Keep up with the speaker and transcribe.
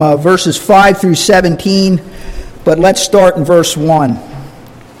verses 5 through 17, but let's start in verse 1.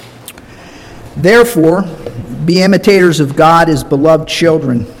 Therefore, be imitators of God as beloved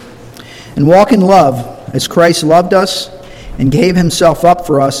children, and walk in love as Christ loved us and gave himself up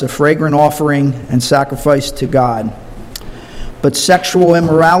for us, a fragrant offering and sacrifice to God. But sexual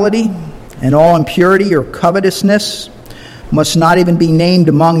immorality and all impurity or covetousness must not even be named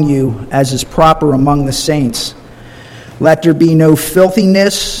among you, as is proper among the saints. Let there be no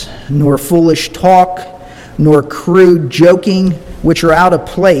filthiness, nor foolish talk, nor crude joking, which are out of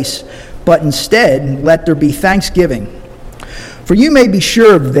place, but instead let there be thanksgiving. For you may be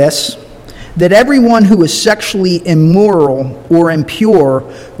sure of this, that everyone who is sexually immoral or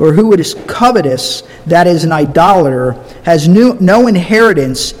impure, or who is covetous, that is an idolater, has no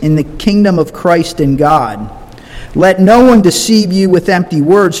inheritance in the kingdom of Christ and God. Let no one deceive you with empty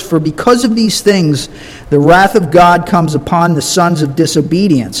words, for because of these things the wrath of God comes upon the sons of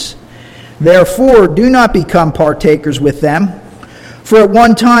disobedience. Therefore, do not become partakers with them. For at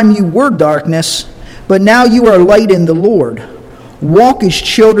one time you were darkness, but now you are light in the Lord. Walk as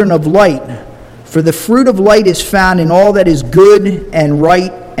children of light, for the fruit of light is found in all that is good and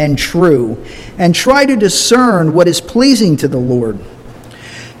right and true, and try to discern what is pleasing to the Lord.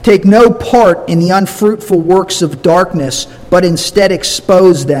 Take no part in the unfruitful works of darkness, but instead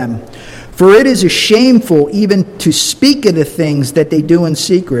expose them. For it is shameful even to speak of the things that they do in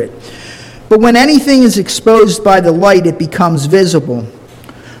secret. But when anything is exposed by the light, it becomes visible.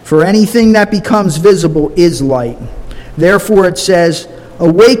 For anything that becomes visible is light. Therefore it says,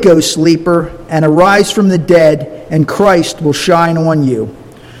 Awake, O sleeper, and arise from the dead, and Christ will shine on you.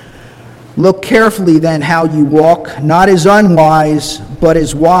 Look carefully then how you walk, not as unwise, but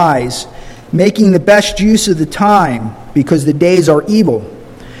as wise, making the best use of the time, because the days are evil.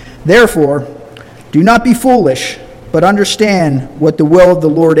 Therefore, do not be foolish, but understand what the will of the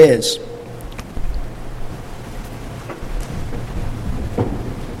Lord is.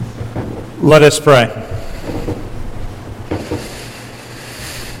 Let us pray.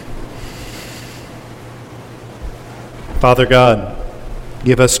 Father God,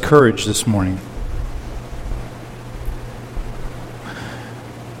 give us courage this morning.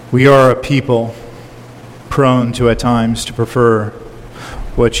 We are a people prone to at times to prefer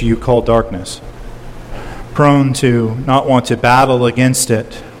what you call darkness, prone to not want to battle against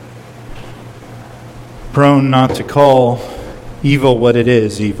it, prone not to call evil what it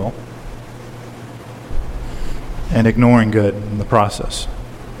is, evil, and ignoring good in the process.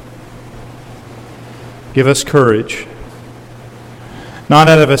 Give us courage, not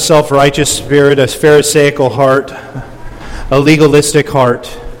out of a self-righteous spirit, a pharisaical heart, a legalistic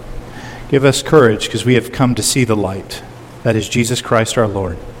heart. Give us courage because we have come to see the light. That is Jesus Christ our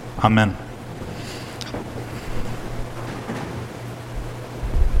Lord. Amen.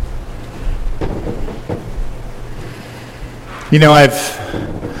 You know, I've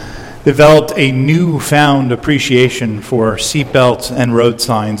developed a newfound appreciation for seatbelts and road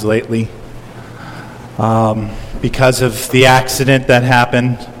signs lately. Because of the accident that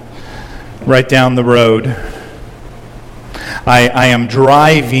happened right down the road. I am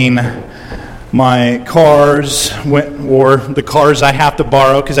driving my cars, or the cars I have to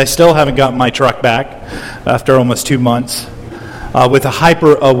borrow, because I still haven't gotten my truck back after almost 2 months, with a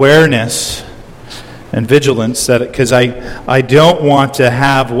hyper-awareness and vigilance, because I don't want to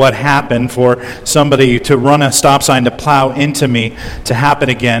have what happened for somebody to run a stop sign to plow into me to happen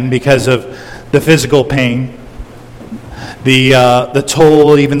again because of the physical pain. The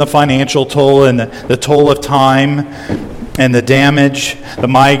toll, even the financial toll, and the toll of time, and the damage, the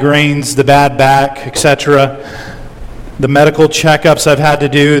migraines, the bad back, etc., the medical checkups I've had to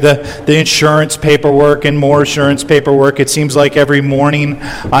do, the insurance paperwork and more insurance paperwork. It seems like every morning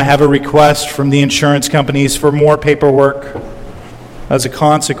I have a request from the insurance companies for more paperwork as a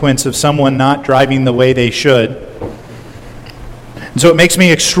consequence of someone not driving the way they should. And so it makes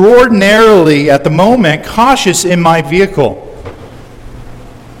me extraordinarily, at the moment, cautious in my vehicle,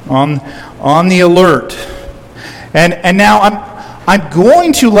 on the alert. And now I'm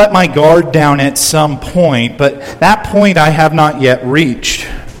going to let my guard down at some point, but that point I have not yet reached.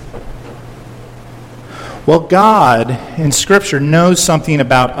 Well, God in Scripture knows something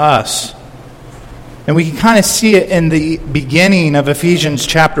about us. And we can kind of see it in the beginning of Ephesians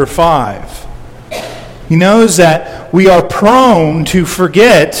chapter 5. He knows that we are prone to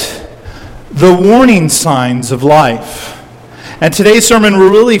forget the warning signs of life. And today's sermon will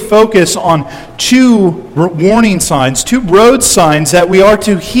really focus on two warning signs, two road signs that we are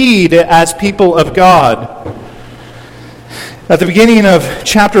to heed as people of God. At the beginning of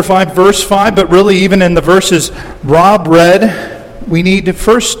chapter 5, verse 5, but really even in the verses Rob read, we need to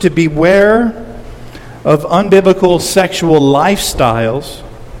first to beware of unbiblical sexual lifestyles,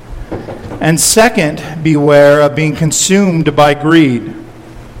 and second, beware of being consumed by greed.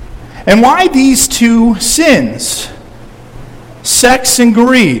 And why these two sins? Sex and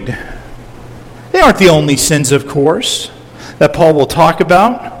greed. They aren't the only sins, of course, that Paul will talk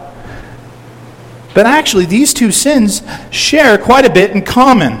about. But actually, these two sins share quite a bit in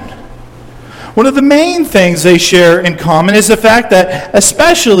common. One of the main things they share in common is the fact that,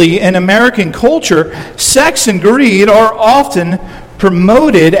 especially in American culture, sex and greed are often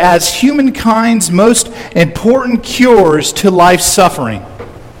promoted as humankind's most important cures to life's suffering.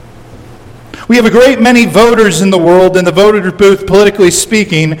 We have a great many voters in the world, in the voter booth, politically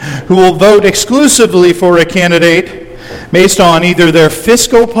speaking, who will vote exclusively for a candidate based on either their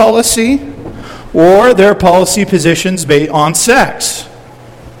fiscal policy or their policy positions based on sex.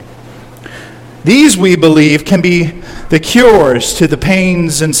 These, we believe, can be the cures to the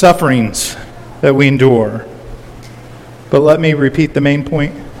pains and sufferings that we endure. But let me repeat the main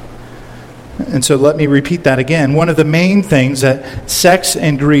point. And so let me repeat that again. One of the main things that sex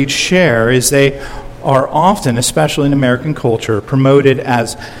and greed share is they are often, especially in American culture, promoted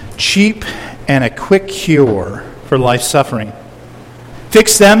as cheap and a quick cure for life suffering.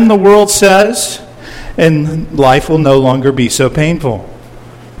 Fix them, the world says, and life will no longer be so painful.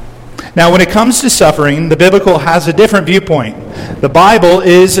 Now, when it comes to suffering, the Bible has a different viewpoint. The Bible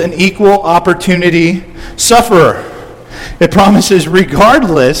is an equal opportunity sufferer. It promises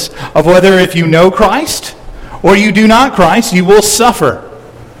regardless of whether if you know Christ or you do not Christ, you will suffer.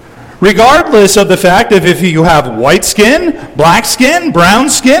 Regardless of the fact of if you have white skin, black skin, brown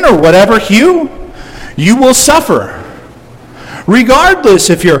skin, or whatever hue, you will suffer. Regardless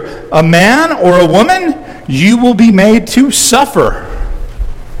if you're a man or a woman, you will be made to suffer.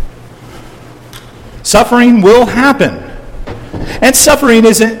 Suffering will happen. And suffering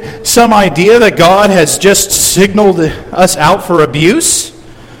isn't some idea that God has just signaled us out for abuse.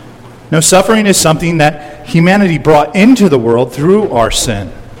 No, suffering is something that humanity brought into the world through our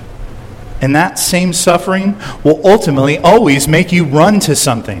sin. And that same suffering will ultimately always make you run to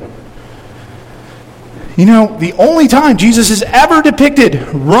something. You know, the only time Jesus is ever depicted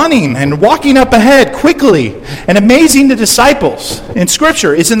running and walking up ahead quickly and amazing the disciples in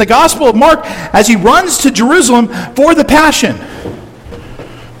Scripture is in the Gospel of Mark as he runs to Jerusalem for the Passion.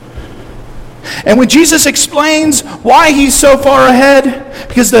 And when Jesus explains why he's so far ahead,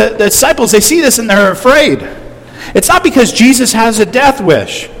 because the disciples, they see this and they're afraid. It's not because Jesus has a death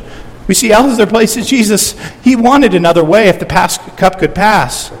wish. We see other places Jesus, he wanted another way if the cup could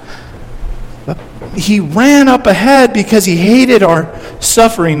pass. But he ran up ahead because he hated our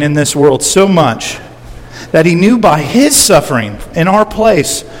suffering in this world so much that he knew by his suffering in our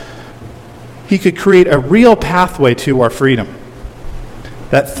place, he could create a real pathway to our freedom.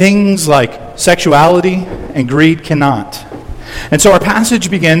 That things like sexuality and greed cannot. And so our passage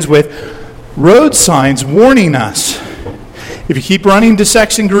begins with road signs warning us. If you keep running to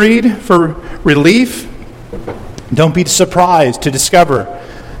sex and greed for relief, don't be surprised to discover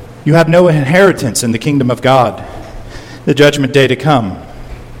you have no inheritance in the kingdom of God, the judgment day to come.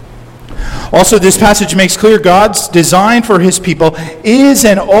 Also, this passage makes clear God's design for his people is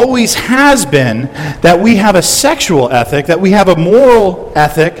and always has been that we have a sexual ethic, that we have a moral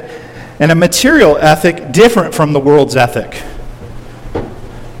ethic, and a material ethic different from the world's ethic.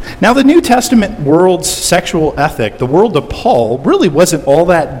 Now, the New Testament world's sexual ethic, the world of Paul, really wasn't all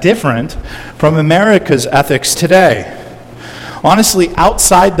that different from America's ethics today. Honestly,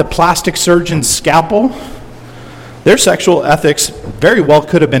 outside the plastic surgeon's scalpel, their sexual ethics very well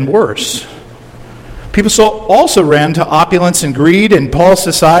could have been worse. People also ran to opulence and greed in Paul's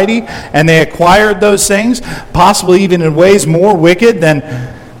society, and they acquired those things, possibly even in ways more wicked than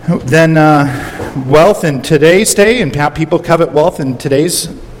wealth in today's day, and how people covet wealth in today's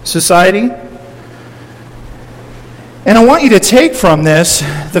society. And I want you to take from this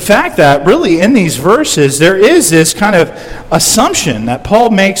the fact that really in these verses there is this kind of assumption that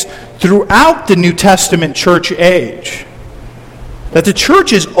Paul makes throughout the New Testament church age. That the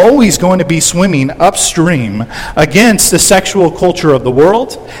church is always going to be swimming upstream against the sexual culture of the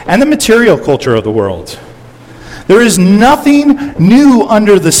world and the material culture of the world. There is nothing new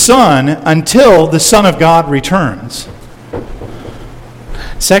under the sun until the Son of God returns.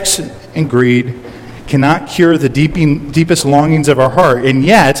 Sex and greed cannot cure the deepest longings of our heart, and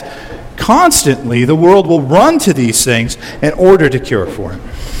yet constantly the world will run to these things in order to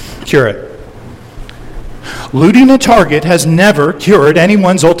cure it. Looting a Target has never cured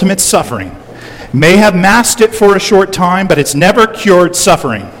anyone's ultimate suffering. May have masked it for a short time, but it's never cured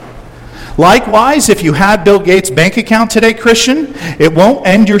suffering. Likewise, if you had Bill Gates' bank account today, Christian, it won't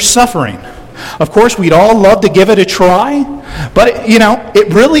end your suffering. Of course, we'd all love to give it a try, but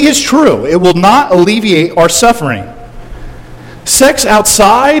it really is true. It will not alleviate our suffering. Sex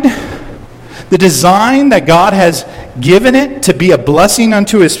outside the design that God has given it to be a blessing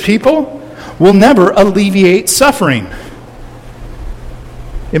unto his people will never alleviate suffering.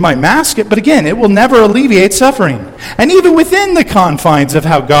 It might mask it, but again, it will never alleviate suffering. And even within the confines of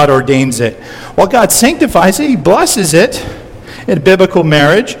how God ordains it, while God sanctifies it, he blesses it in biblical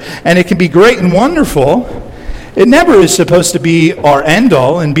marriage, and it can be great and wonderful. It never is supposed to be our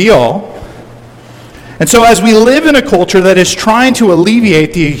end-all and be-all. And so as we live in a culture that is trying to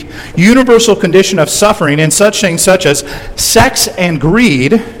alleviate the universal condition of suffering in such things such as sex and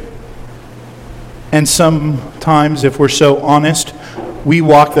greed, and sometimes, if we're so honest, we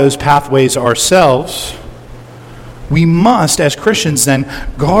walk those pathways ourselves, we must, as Christians then,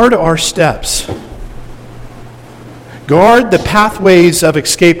 guard our steps. Guard the pathways of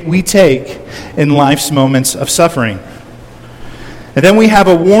escape we take in life's moments of suffering. And then we have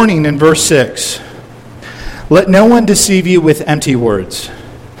a warning in verse 6. Let no one deceive you with empty words.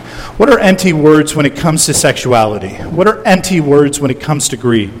 What are empty words when it comes to sexuality? What are empty words when it comes to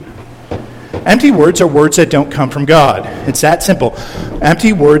greed? Empty words are words that don't come from God. It's that simple.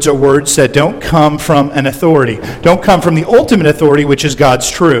 Empty words are words that don't come from an authority, don't come from the ultimate authority, which is God's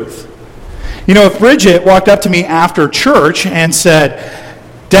truth. If Bridget walked up to me after church and said,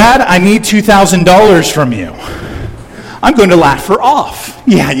 Dad, I need $2,000 from you, I'm going to laugh her off.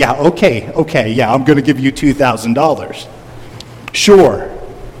 Okay, I'm going to give you $2,000. Sure.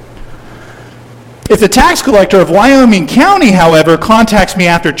 If the tax collector of Wyoming County, however, contacts me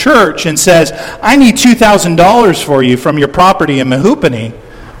after church and says, I need $2,000 for you from your property in Mahoopany,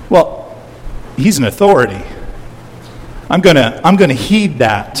 well, he's an authority. I'm going to heed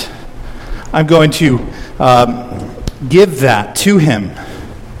that. I'm going to give that to him.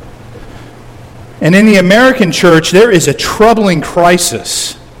 And in the American church, there is a troubling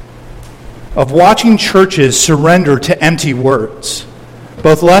crisis of watching churches surrender to empty words,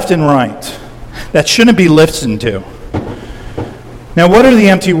 both left and right, that shouldn't be listened to. Now, what are the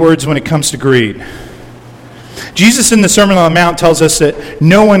empty words when it comes to greed? Jesus in the Sermon on the Mount tells us that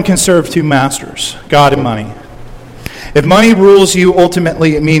no one can serve two masters, God and money. If money rules you,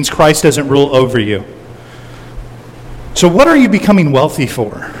 ultimately it means Christ doesn't rule over you. So what are you becoming wealthy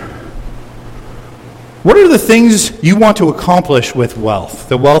for? What are the things you want to accomplish with wealth,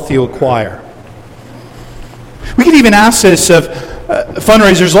 the wealth you acquire? We could even ask this of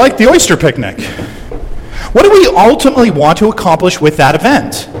fundraisers like the Oyster Picnic. What do we ultimately want to accomplish with that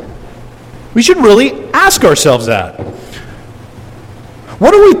event? We should really ask ourselves that.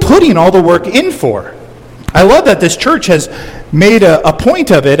 What are we putting all the work in for? I love that this church has made a point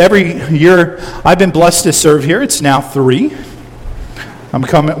of it. Every year I've been blessed to serve here. It's now 3. I'm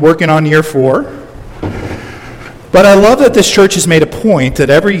working on year 4. But I love that this church has made a point that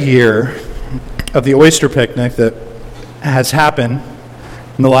every year of the Oyster Picnic that has happened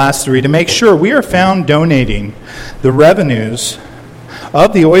in the last 3 to make sure we are found donating the revenues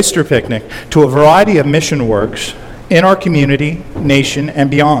of the Oyster Picnic to a variety of mission works in our community, nation, and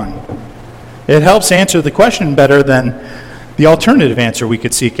beyond. It helps answer the question better than the alternative answer we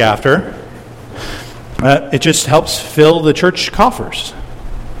could seek after. It just helps fill the church coffers.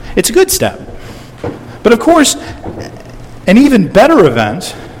 It's a good step. But of course, an even better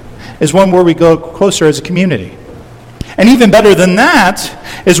event is one where we go closer as a community. And even better than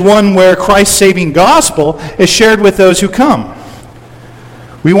that is one where Christ's saving gospel is shared with those who come.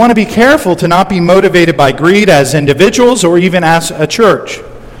 We want to be careful to not be motivated by greed as individuals or even as a church,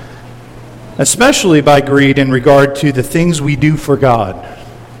 especially by greed in regard to the things we do for God.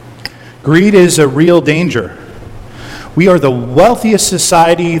 Greed is a real danger. We are the wealthiest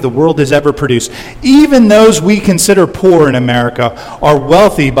society the world has ever produced. Even those we consider poor in America are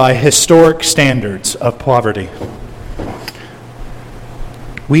wealthy by historic standards of poverty.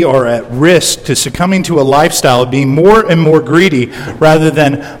 We are at risk to succumbing to a lifestyle of being more and more greedy rather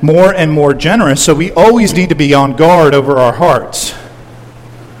than more and more generous, so we always need to be on guard over our hearts.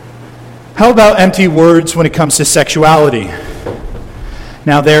 How about empty words when it comes to sexuality?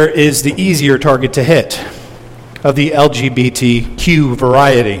 Now, there is the easier target to hit of the LGBTQ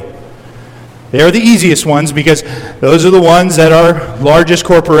variety. They are the easiest ones because those are the ones that our largest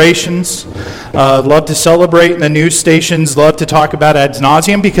corporations love to celebrate, and the news stations love to talk about ad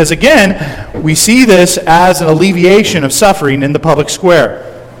nauseum because, again, we see this as an alleviation of suffering in the public square.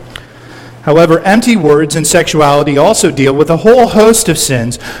 However, empty words and sexuality also deal with a whole host of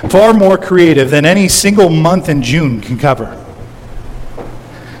sins far more creative than any single month in June can cover.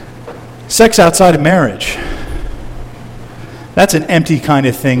 Sex outside of marriage. That's an empty kind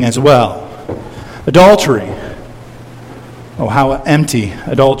of thing as well. Adultery. Oh, how empty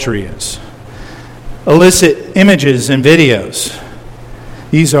adultery is. Illicit images and videos.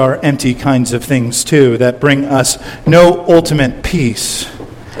 These are empty kinds of things too that bring us no ultimate peace.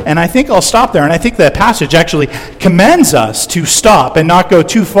 And I think I'll stop there. And I think that passage actually commends us to stop and not go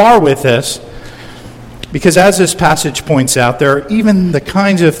too far with this. Because as this passage points out, there are even the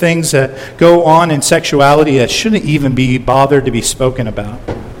kinds of things that go on in sexuality that shouldn't even be bothered to be spoken about.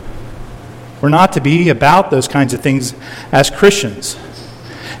 We're not to be about those kinds of things as Christians.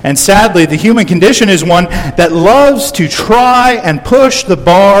 And sadly, the human condition is one that loves to try and push the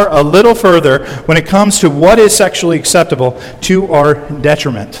bar a little further when it comes to what is sexually acceptable to our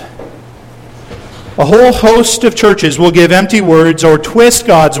detriment. A whole host of churches will give empty words or twist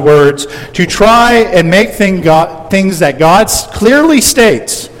God's words to try and make things that God clearly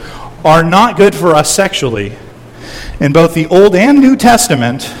states are not good for us sexually in both the Old and New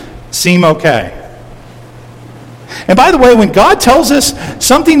Testament seem okay. And by the way, when God tells us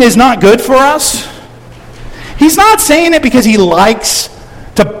something is not good for us, He's not saying it because He likes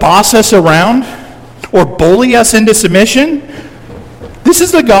to boss us around or bully us into submission. This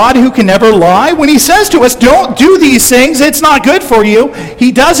is the God who can never lie. When He says to us, don't do these things, it's not good for you,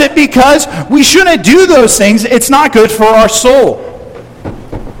 He does it because we shouldn't do those things. It's not good for our soul.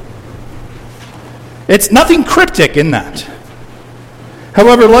 It's nothing cryptic in that.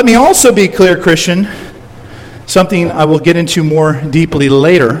 However, let me also be clear, Christian, something I will get into more deeply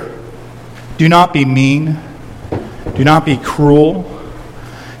later. Do not be mean. Do not be cruel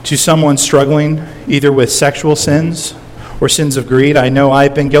to someone struggling either with sexual sins or sins of greed. I know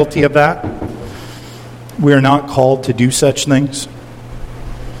I've been guilty of that. We are not called to do such things.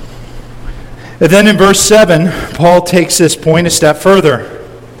 And then in verse 7, Paul takes this point a step further.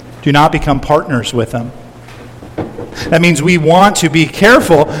 Do not become partners with them. That means we want to be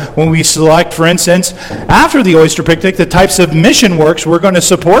careful when we select, for instance, after the Oyster Picnic, the types of mission works we're going to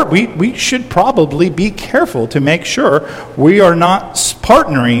support. We should probably be careful to make sure we are not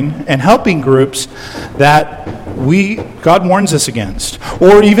partnering and helping groups that God warns us against.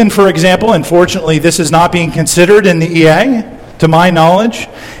 Or even, for example, unfortunately, this is not being considered in the EA, to my knowledge.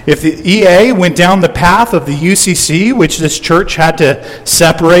 If the EA went down the path of the UCC, which this church had to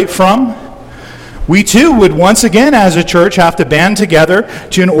separate from, we too would once again as a church have to band together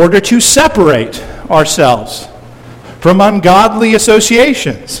in order to separate ourselves from ungodly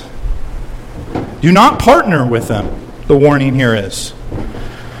associations. Do not partner with them, the warning here is.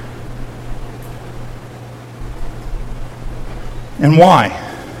 And why?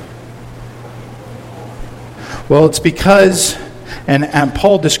 Well, it's because, and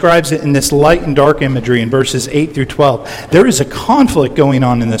Paul describes it in this light and dark imagery in verses 8 through 12. There is a conflict going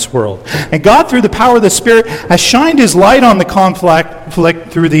on in this world. And God, through the power of the Spirit, has shined His light on the conflict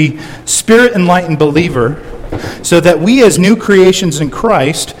through the Spirit-enlightened believer, so that we as new creations in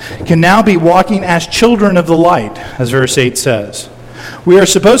Christ can now be walking as children of the light, as verse 8 says. We are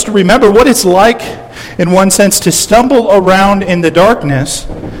supposed to remember what it's like, in one sense, to stumble around in the darkness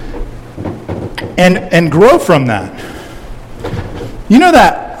and grow from that. You know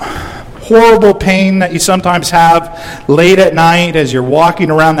that horrible pain that you sometimes have late at night as you're walking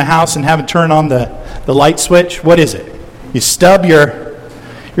around the house and haven't turned on the light switch? What is it? You stub your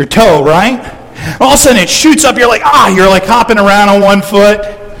toe, right? All of a sudden it shoots up, you're like hopping around on one foot.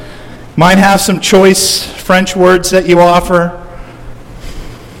 Might have some choice French words that you offer.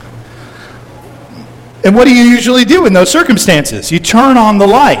 And what do you usually do in those circumstances? You turn on the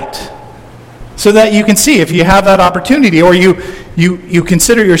light so that you can see if you have that opportunity, or you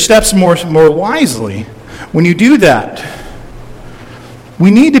consider your steps more wisely when you do that. We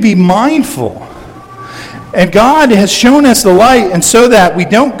need to be mindful. And God has shown us the light, and so that we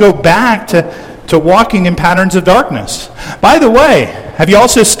don't go back to walking in patterns of darkness. By the way, have you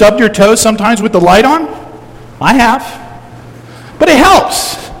also stubbed your toes sometimes with the light on? I have. But it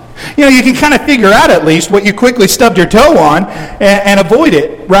helps. You know, you can kind of figure out at least what you quickly stubbed your toe on and avoid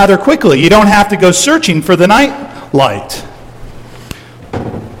it rather quickly. You don't have to go searching for the night light.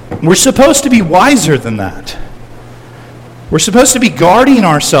 We're supposed to be wiser than that. We're supposed to be guarding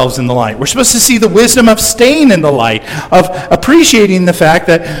ourselves in the light. We're supposed to see the wisdom of staying in the light, of appreciating the fact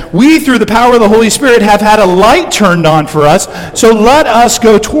that we, through the power of the Holy Spirit, have had a light turned on for us, so let us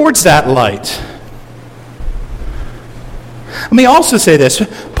go towards that light. Let me also say this.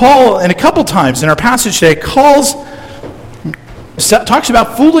 Paul, in a couple times in our passage today, talks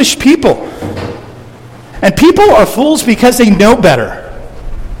about foolish people. And people are fools because they know better.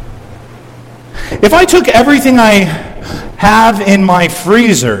 If I took everything I have in my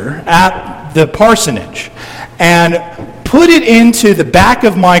freezer at the parsonage and put it into the back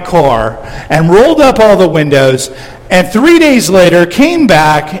of my car and rolled up all the windows, and 3 days later came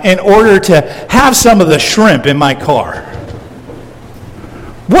back in order to have some of the shrimp in my car,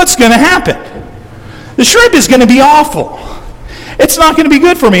 what's going to happen? The shrimp is going to be awful. It's not going to be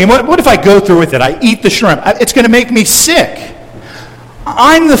good for me. And what if I go through with it? I eat the shrimp. It's going to make me sick.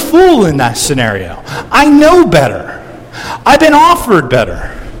 I'm the fool in that scenario. I know better. I've been offered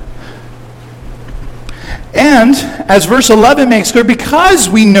better. And, as verse 11 makes clear, because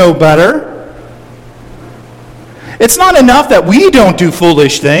we know better, it's not enough that we don't do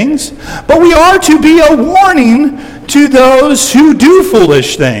foolish things, but we are to be a warning to those who do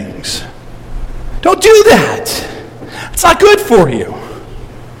foolish things. Don't do that. It's not good for you.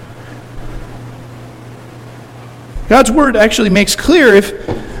 God's word actually makes clear if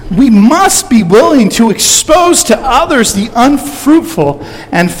we must be willing to expose to others the unfruitful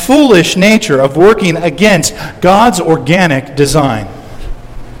and foolish nature of working against God's organic design.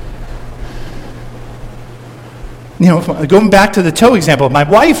 Going back to the toe example, my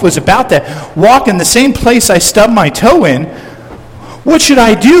wife was about to walk in the same place I stubbed my toe in. What should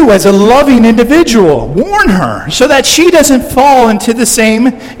I do as a loving individual? Warn her so that she doesn't fall into the same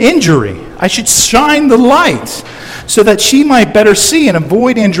injury. I should shine the light so that she might better see and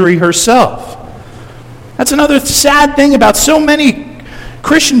avoid injury herself. That's another sad thing about so many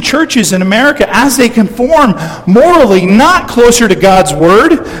Christian churches in America as they conform morally not closer to God's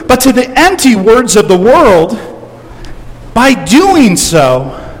word, but to the empty words of the world. By doing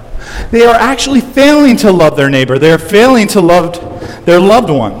so, they are actually failing to love their neighbor. They are failing to love their loved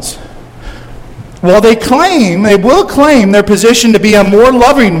ones. While they will claim their position to be a more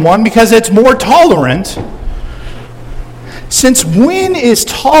loving one because it's more tolerant, since when is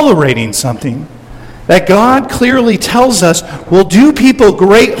tolerating something that God clearly tells us will do people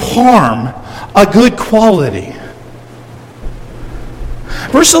great harm a good quality?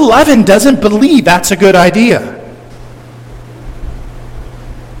 Verse 11 doesn't believe that's a good idea.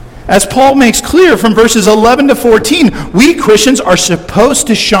 As Paul makes clear from verses 11 to 14, we Christians are supposed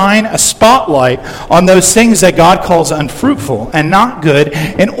to shine a spotlight on those things that God calls unfruitful and not good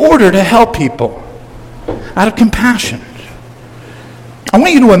in order to help people out of compassion. I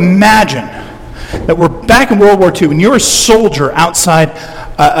want you to imagine that we're back in World War II and you're a soldier outside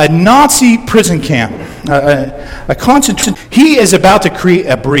a Nazi prison camp, a concentration. He is about to create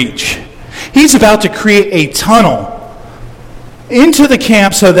a breach. He's about to create a tunnel into the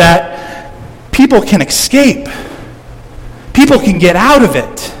camp so that people can escape. People can get out of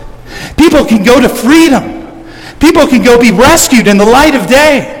it. People can go to freedom. People can go be rescued in the light of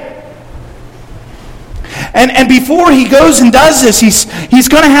day. And before he goes and does this, he's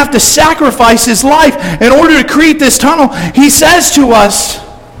going to have to sacrifice his life in order to create this tunnel. He says to us,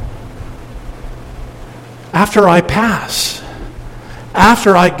 after I pass,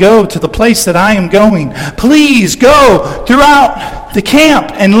 after I go to the place that I am going, please go throughout the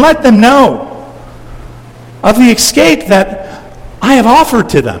camp and let them know of the escape that I have offered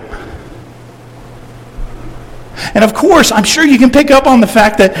to them. And of course, I'm sure you can pick up on the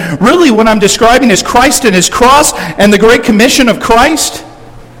fact that really what I'm describing is Christ and his cross and the Great Commission of Christ.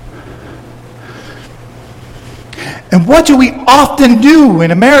 And what do we often do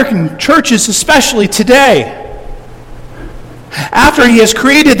in American churches, especially today? After he has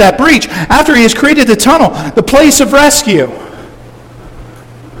created that breach, after he has created the tunnel, the place of rescue,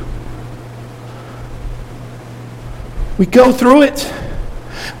 we go through it.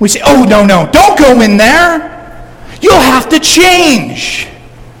 We say, oh, no, don't go in there. You'll have to change.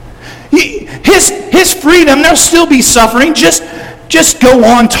 His freedom, there'll still be suffering. Just go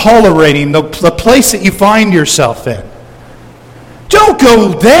on tolerating the place that you find yourself in. Don't go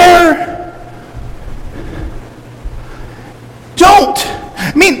there. Don't.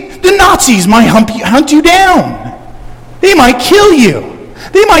 I mean, the Nazis might hunt you down. They might kill you.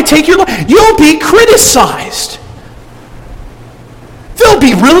 They might take your life. You'll be criticized. They'll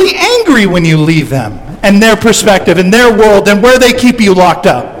be really angry when you leave them and their perspective and their world and where they keep you locked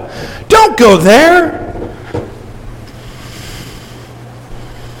up. Don't go there.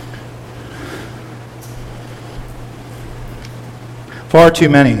 Far too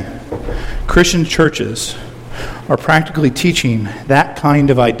many Christian churches are practically teaching that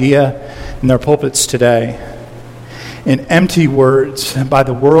kind of idea in their pulpits today in empty words by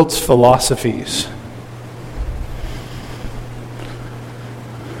the world's philosophies,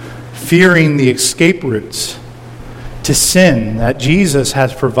 fearing the escape routes to sin that Jesus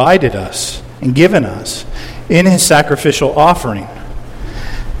has provided us and given us in his sacrificial offering.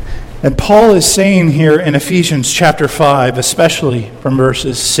 And Paul is saying here in Ephesians chapter 5, especially from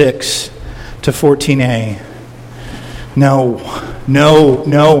verses 6 to 14a, no,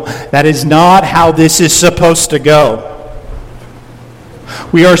 that is not how this is supposed to go.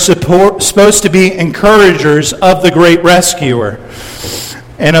 We are supposed to be encouragers of the great rescuer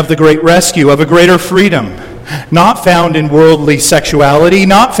and of the great rescue, of a greater freedom, not found in worldly sexuality,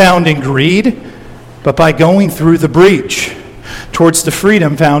 not found in greed, but by going through the breach towards the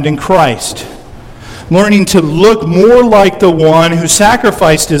freedom found in Christ, learning to look more like the one who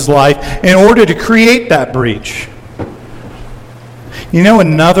sacrificed his life in order to create that breach. You know,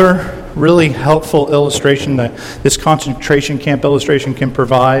 another really helpful illustration that this concentration camp illustration can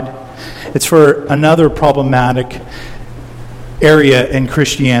provide, it's for another problematic area in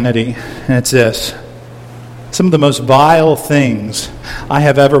Christianity, and it's this. Some of the most vile things I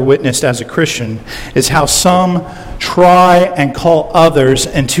have ever witnessed as a Christian is how some try and call others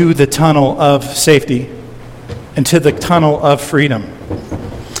into the tunnel of safety, into the tunnel of freedom.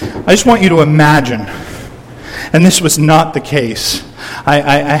 I just want you to imagine, and this was not the case. I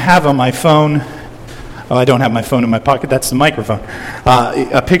have on my phone, I don't have my phone in my pocket, that's the microphone,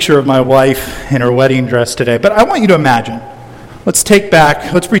 a picture of my wife in her wedding dress today. But I want you to imagine, let's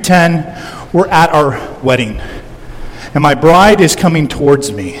pretend we're at our wedding, and my bride is coming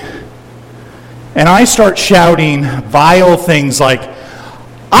towards me, and I start shouting vile things like,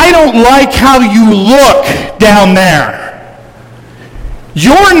 "I don't like how you look down there.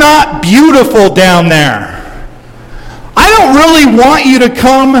 You're not beautiful down there. I don't really want you to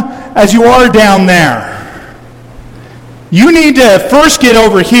come as you are down there. You need to first get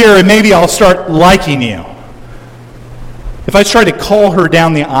over here and maybe I'll start liking you." If I try to call her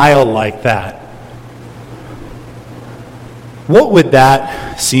down the aisle like that, what would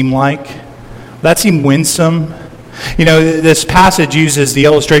that seem like? Would that seem winsome? You know, this passage uses the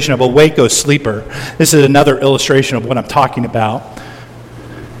illustration of a Waco sleeper. This is another illustration of what I'm talking about.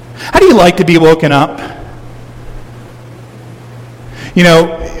 How do you like to be woken up? You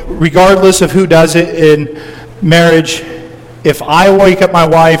know, regardless of who does it in marriage, if I wake up my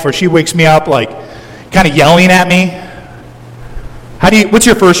wife or she wakes me up like kind of yelling at me, what's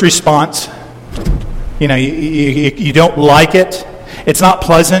your first response? You know, you don't like it. It's not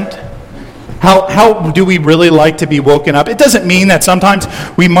pleasant. How do we really like to be woken up? It doesn't mean that sometimes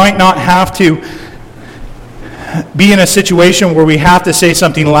we might not have to be in a situation where we have to say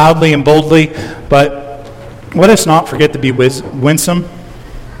something loudly and boldly, but let us not forget to be winsome.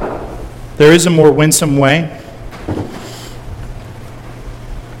 There is a more winsome way.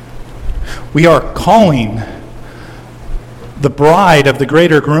 We are calling the bride of the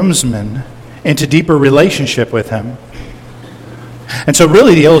greater groomsman into deeper relationship with him. And so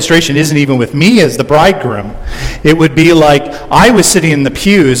really the illustration isn't even with me as the bridegroom. It would be like I was sitting in the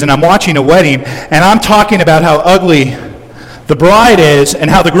pews and I'm watching a wedding and I'm talking about how ugly the bride is and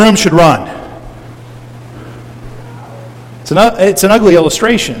how the groom should run. It's an ugly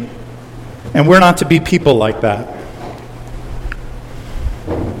illustration, and we're not to be people like that.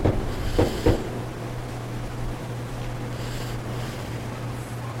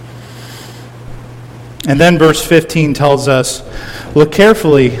 And then verse 15 tells us, "Look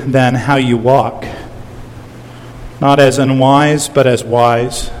carefully then how you walk, not as unwise, but as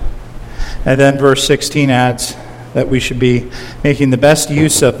wise." And then verse 16 adds that we should be making the best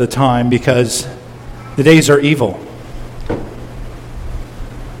use of the time because the days are evil.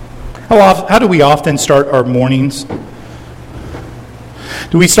 How do we often start our mornings?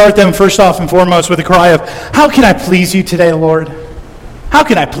 Do we start them first off and foremost with a cry of, "How can I please you today, Lord? How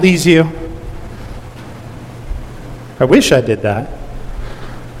can I please you?" I wish I did that.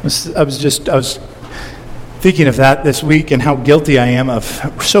 I was thinking of that this week and how guilty I am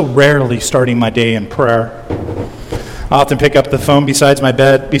of so rarely starting my day in prayer. I often pick up the phone beside my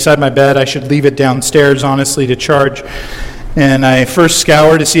bed. I should leave it downstairs, honestly, to charge. And I first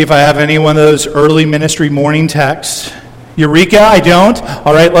scour to see if I have any one of those early ministry morning texts. Eureka, I don't.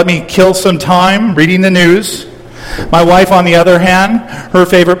 All right, let me kill some time reading the news. My wife, on the other hand, her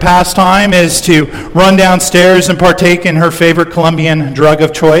favorite pastime is to run downstairs and partake in her favorite Colombian drug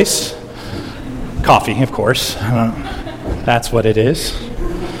of choice. Coffee, of course. That's what it is.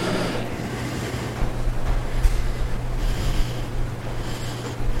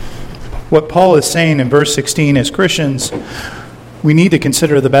 What Paul is saying in verse 16 is Christians, we need to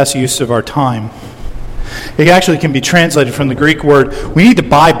consider the best use of our time. It actually can be translated from the Greek word, we need to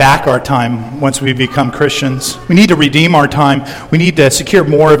buy back our time once we become Christians. We need to redeem our time. We need to secure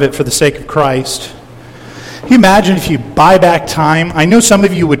more of it for the sake of Christ. you imagine if you buy back time? I know some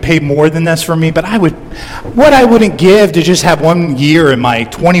of you would pay more than this for me, but what I wouldn't give to just have 1 year in my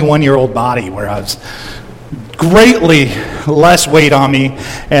 21-year-old body where I was greatly less weight on me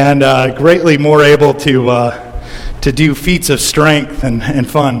and greatly more able to do feats of strength and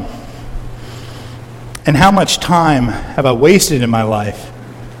fun. And how much time have I wasted in my life?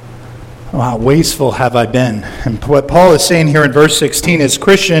 Oh, how wasteful have I been? And what Paul is saying here in verse 16 is,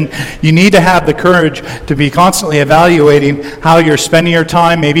 Christian, you need to have the courage to be constantly evaluating how you're spending your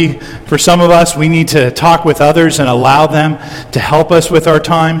time. Maybe for some of us, we need to talk with others and allow them to help us with our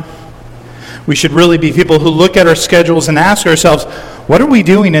time. We should really be people who look at our schedules and ask ourselves, what are we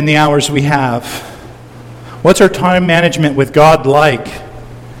doing in the hours we have? What's our time management with God like?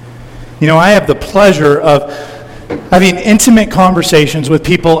 You know, I have the pleasure of having intimate conversations with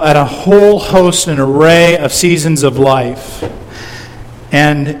people at a whole host and array of seasons of life.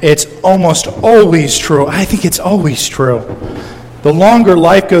 And it's almost always true. I think it's always true. The longer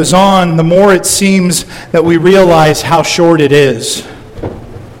life goes on, the more it seems that we realize how short it is.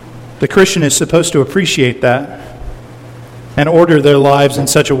 The Christian is supposed to appreciate that and order their lives in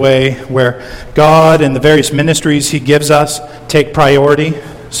such a way where God and the various ministries He gives us take priority.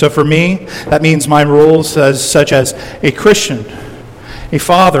 So for me, that means my roles such as a Christian, a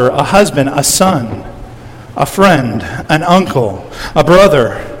father, a husband, a son, a friend, an uncle, a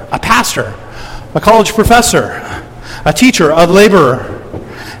brother, a pastor, a college professor, a teacher, a laborer,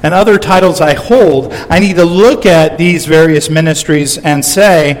 and other titles I hold. I need to look at these various ministries and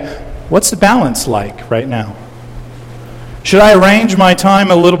say, what's the balance like right now? Should I arrange my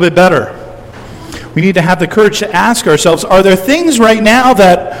time a little bit better? We need to have the courage to ask ourselves, are there things right now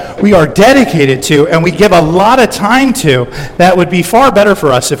that we are dedicated to and we give a lot of time to that would be far better for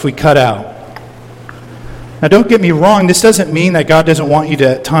us if we cut out? Now, don't get me wrong, this doesn't mean that God doesn't want you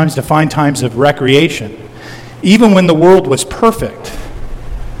to at times to find times of recreation. Even when the world was perfect,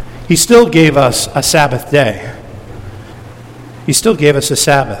 He still gave us a Sabbath day. He still gave us a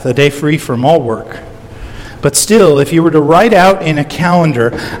Sabbath, a day free from all work. But still, if you were to write out in a calendar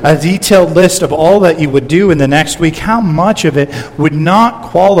a detailed list of all that you would do in the next week, how much of it would not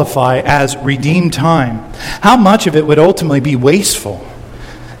qualify as redeemed time? How much of it would ultimately be wasteful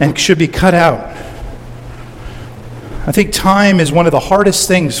and should be cut out? I think time is one of the hardest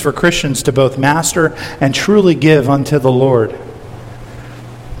things for Christians to both master and truly give unto the Lord.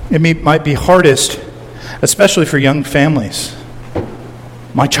 It might be hardest, especially for young families.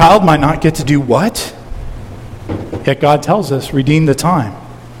 My child might not get to do what? Yet God tells us, redeem the time.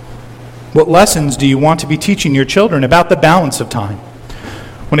 What lessons do you want to be teaching your children about the balance of time?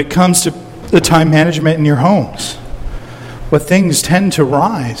 When it comes to the time management in your homes, what things tend to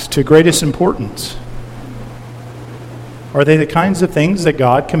rise to greatest importance? Are they the kinds of things that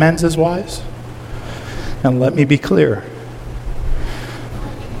God commends as wise? And let me be clear.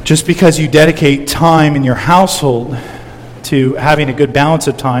 Just because you dedicate time in your household to having a good balance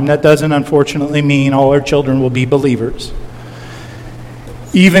of time, that doesn't unfortunately mean all our children will be believers.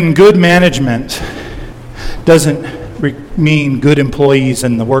 Even good management doesn't mean good employees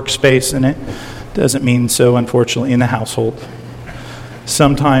in the workspace, and it doesn't mean so, unfortunately, in the household.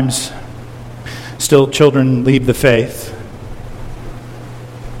 Sometimes still children leave the faith,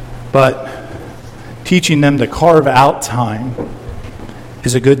 but teaching them to carve out time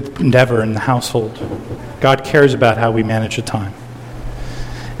is a good endeavor in the household. God cares about how we manage the time.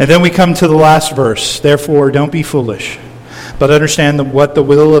 And then we come to the last verse. Therefore, don't be foolish, but understand what the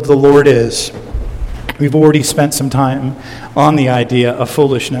will of the Lord is. We've already spent some time on the idea of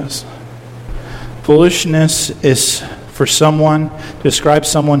foolishness. Foolishness is for someone, to describe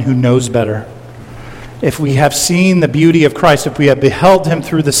someone who knows better. If we have seen the beauty of Christ, if we have beheld Him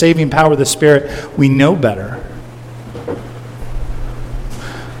through the saving power of the Spirit, we know better.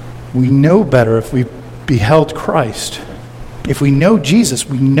 We know better if we beheld Christ. If we know Jesus,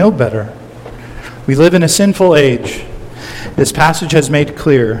 we know better. We live in a sinful age. This passage has made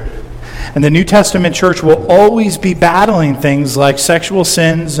clear. And the New Testament church will always be battling things like sexual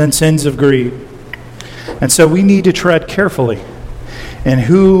sins and sins of greed. And so we need to tread carefully in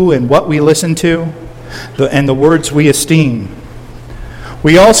who and what we listen to and the words we esteem.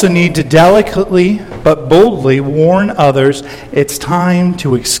 We also need to delicately but boldly warn others it's time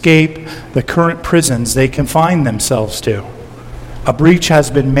to escape the current prisons they confine themselves to. A breach has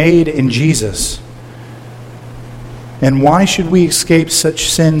been made in Jesus. And why should we escape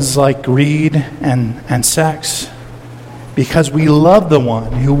such sins like greed and sex? Because we love the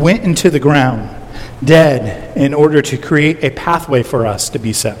one who went into the ground, dead, in order to create a pathway for us to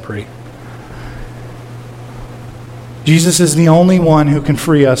be set free. Jesus is the only one who can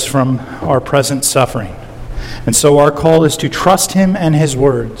free us from our present suffering. And so our call is to trust him and his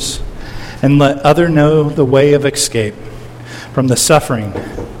words and let others know the way of escape from the suffering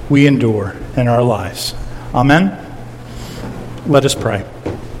we endure in our lives. Amen? Let us pray.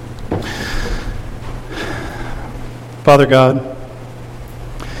 Father God,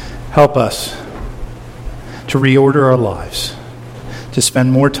 help us to reorder our lives, to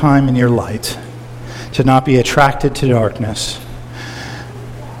spend more time in your light, to not be attracted to darkness.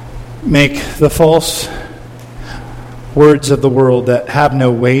 Make the false words of the world that have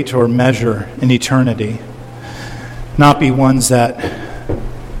no weight or measure in eternity not be ones that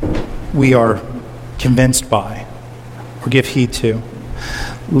we are convinced by or give heed to.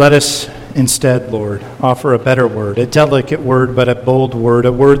 Let us instead, Lord, offer a better word, a delicate word, but a bold word,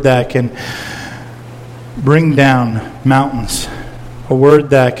 a word that can bring down mountains, a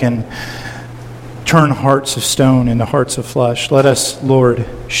word that can turn hearts of stone into hearts of flesh. Let us, Lord,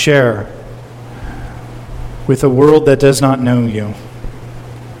 share with a world that does not know you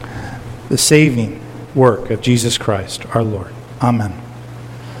the saving work of Jesus Christ, our Lord. Amen.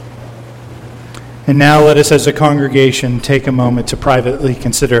 And now let us as a congregation take a moment to privately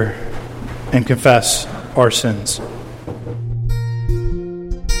consider and confess our sins.